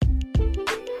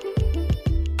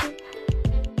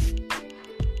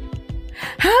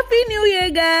Happy New Year,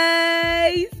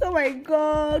 guys! Oh my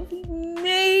God, we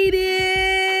made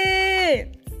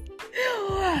it!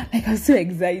 Like, I'm so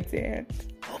excited.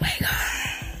 Oh my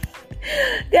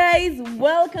God! Guys,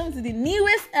 welcome to the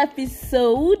newest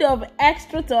episode of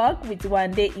Extra Talk with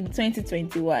One Day in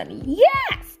 2021.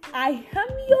 Yes! I am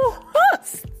your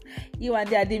host,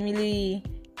 Yewande Ademili.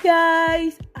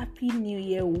 Guys, Happy New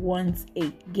Year once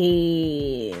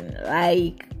again.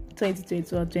 Like,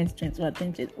 2021.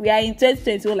 We are in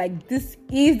 2021. Like, this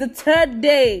is the third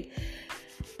day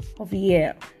of the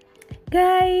year.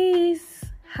 Guys,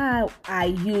 how are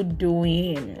you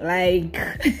doing? Like,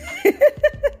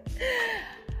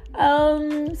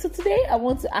 so today I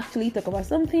want to actually talk about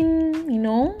something,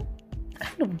 kind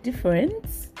of different.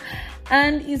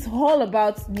 And it's all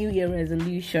about New Year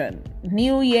resolution.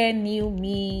 New Year, new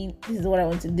me. This is what I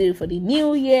want to do for the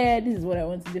new year. This is what I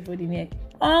want to do for the new year.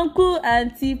 Uncle,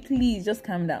 auntie, please just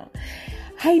calm down.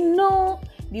 I know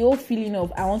the old feeling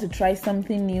of I want to try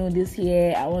something new this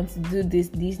year. I want to do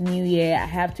this new year. I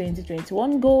have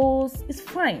 2021 goals. It's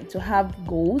fine to have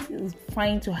goals. It's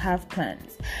fine to have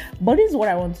plans. But this is what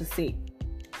I want to say.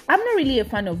 I'm not really a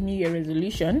fan of New Year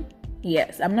resolution.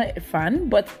 Yes, I'm not a fan,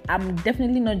 but I'm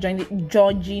definitely not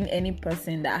judging any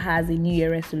person that has a New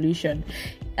Year resolution.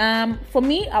 For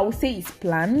me, I would say it's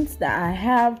plans that I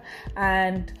have,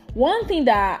 and one thing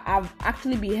that I've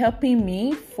actually been helping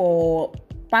me for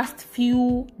past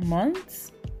few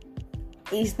months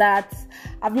is that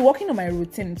I've been working on my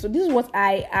routine. So this is what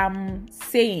I am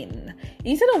saying.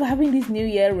 Instead of having this New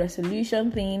Year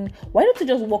resolution thing, why don't you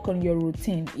just work on your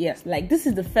routine? Yes, like this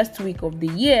is the first week of the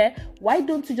year. Why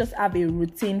don't you just have a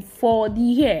routine for the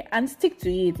year and stick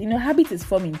to it? Habit is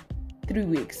forming 3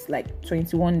 weeks, like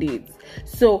 21 days.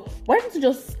 So why don't you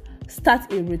just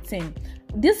start a routine?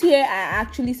 This year, I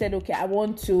actually said, okay, I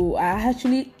want to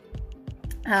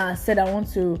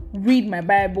read my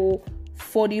Bible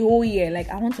for the whole year. Like,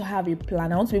 I want to have a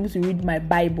plan. I want to be able to read my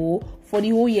Bible for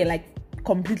the whole year, like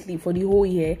completely for the whole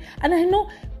year. And I know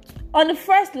on the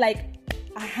first, I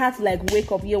had to wake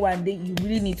up here one day, you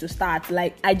really need to start.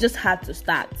 Like, I just had to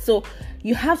start. So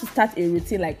you have to start a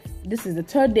routine. Like, this is the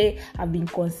third day. I've been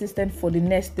consistent for the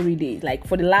next 3 days, like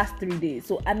for the last 3 days.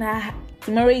 So,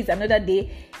 tomorrow is another day.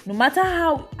 No matter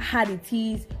how hard it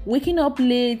is, waking up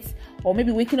late or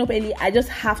maybe waking up early, I just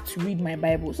have to read my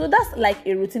Bible. So that's like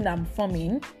a routine that I'm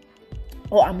forming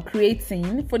or I'm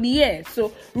creating for the year.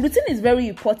 So routine is very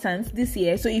important this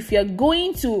year. So if you're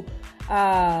going to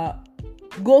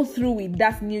go through with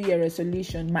that New Year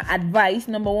resolution, my advice,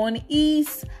 number one,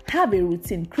 is have a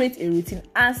routine, create a routine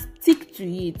and stick to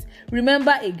it.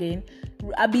 Remember again,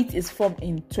 habit is formed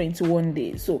in 21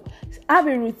 days. So have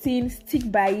a routine, stick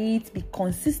by it, be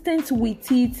consistent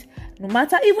with it. No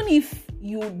matter, even if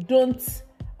you don't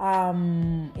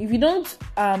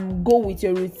go with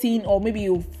your routine, or maybe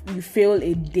you fail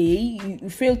a day, you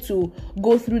fail to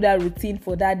go through that routine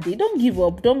for that day, don't give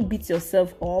up, don't beat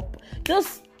yourself up,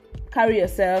 just carry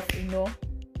yourself,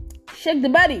 shake the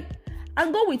body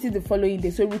and go with it the following day.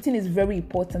 So routine is very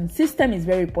important, system is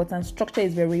very important, structure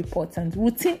is very important.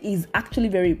 Routine is actually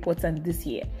very important this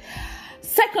year.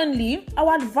 Secondly, I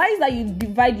would advise that you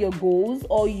divide your goals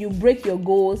or you break your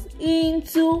goals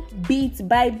into bit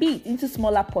by bit, into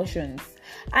smaller portions.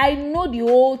 I know the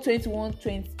whole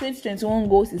 2021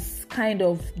 goals is kind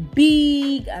of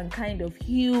big and kind of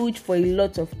huge for a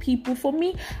lot of people. For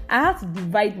me, I have to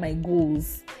divide my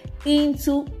goals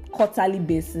into quarterly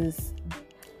basis.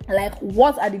 Like,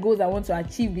 what are the goals I want to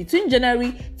achieve between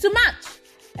January to March?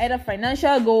 Either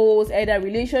financial goals, either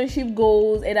relationship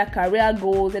goals, either career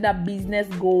goals, either business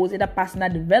goals, either personal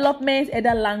development,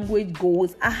 either language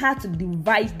goals. I had to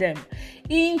divide them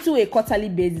into a quarterly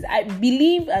basis. I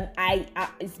believe and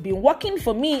it's been working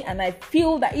for me, and I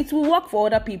feel that it will work for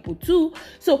other people too.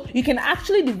 So you can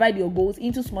actually divide your goals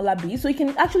into smaller bits, so you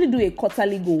can actually do a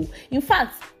quarterly goal. In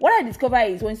fact, what I discover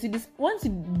is once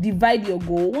you divide your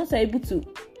goal, once you're able to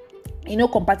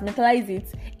compartmentalize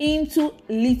it into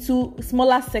little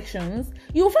smaller sections,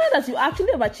 you'll find that you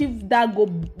actually have achieved that goal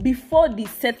before the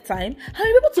set time, and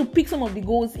you're able to pick some of the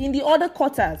goals in the other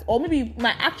quarters, or maybe you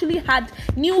might actually had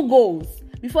new goals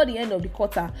before the end of the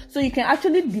quarter. So you can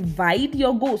actually divide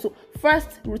your goals. So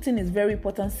first, routine is very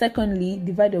important. Secondly,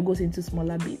 divide your goals into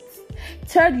smaller bits.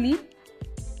 Thirdly,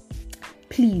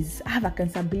 please have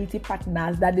accountability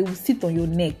partners that they will sit on your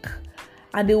neck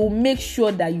and they will make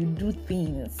sure that you do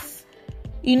things.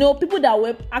 People that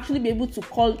will actually be able to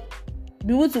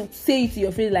say it to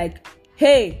your face, like,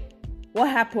 hey, what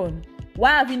happened?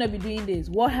 Why have you not been doing this?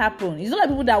 What happened? It's not like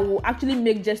people that will actually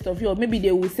make jest of you, or maybe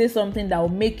they will say something that will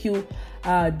make you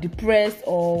depressed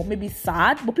or maybe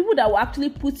sad, but people that will actually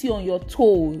put you on your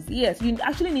toes. Yes, you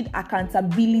actually need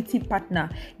accountability partner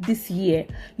this year.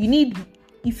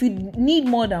 If you need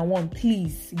more than one,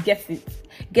 please get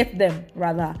them.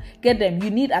 You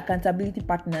need accountability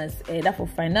partners, either for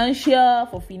finance,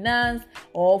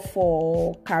 or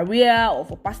for career, or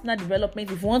for personal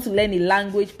development. If you want to learn a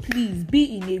language, please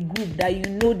be in a group that you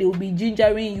know they will be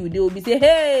gingering you. They will be saying,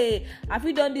 hey, have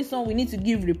you done this one? We need to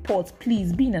give reports.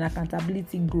 Please be in an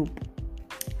accountability group.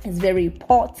 It's very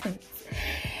important.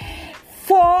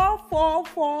 4.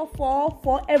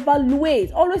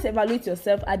 Evaluate. Always evaluate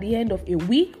yourself at the end of a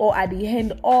week or at the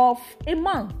end of a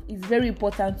month. It's very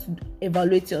important to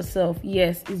evaluate yourself.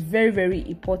 Yes, it's very, very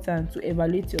important to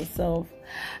evaluate yourself.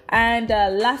 And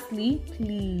lastly,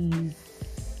 please,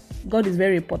 God is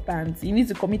very important. You need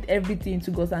to commit everything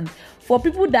to God. And for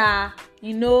people that,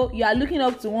 you are looking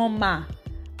up to one man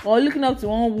or looking up to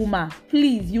one woman,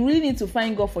 please, you really need to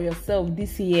find God for yourself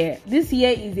this year. This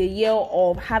year is a year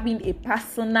of having a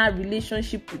personal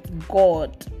relationship with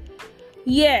God.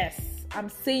 Yes, I'm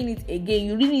saying it again.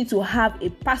 You really need to have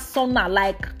a personal,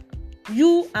 like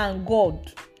you and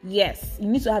God. Yes, you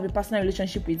need to have a personal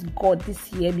relationship with God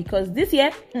this year, because this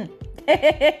year,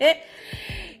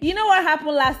 you know what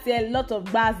happened last year? A lot of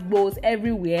basketballs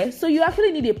everywhere. So you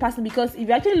actually need a person, because if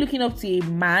you're actually looking up to a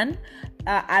man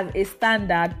as a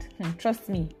standard, trust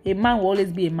me, a man will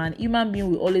always be a man. Human being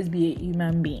will always be a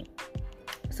human being.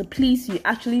 So please, you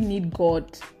actually need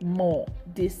God more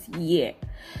this year.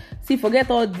 See,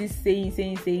 forget all this saying.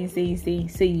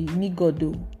 You need God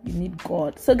though. You need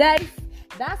God. So guys,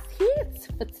 that's it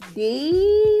for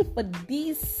today, for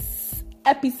this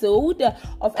episode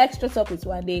of Extra Talk with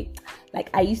Wande.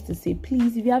 Like I used to say,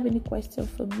 please, if you have any question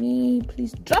for me,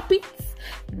 please drop it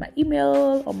in my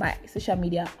email or my social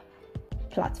media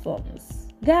platforms.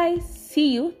 Guys,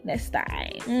 see you next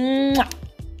time. Mwah.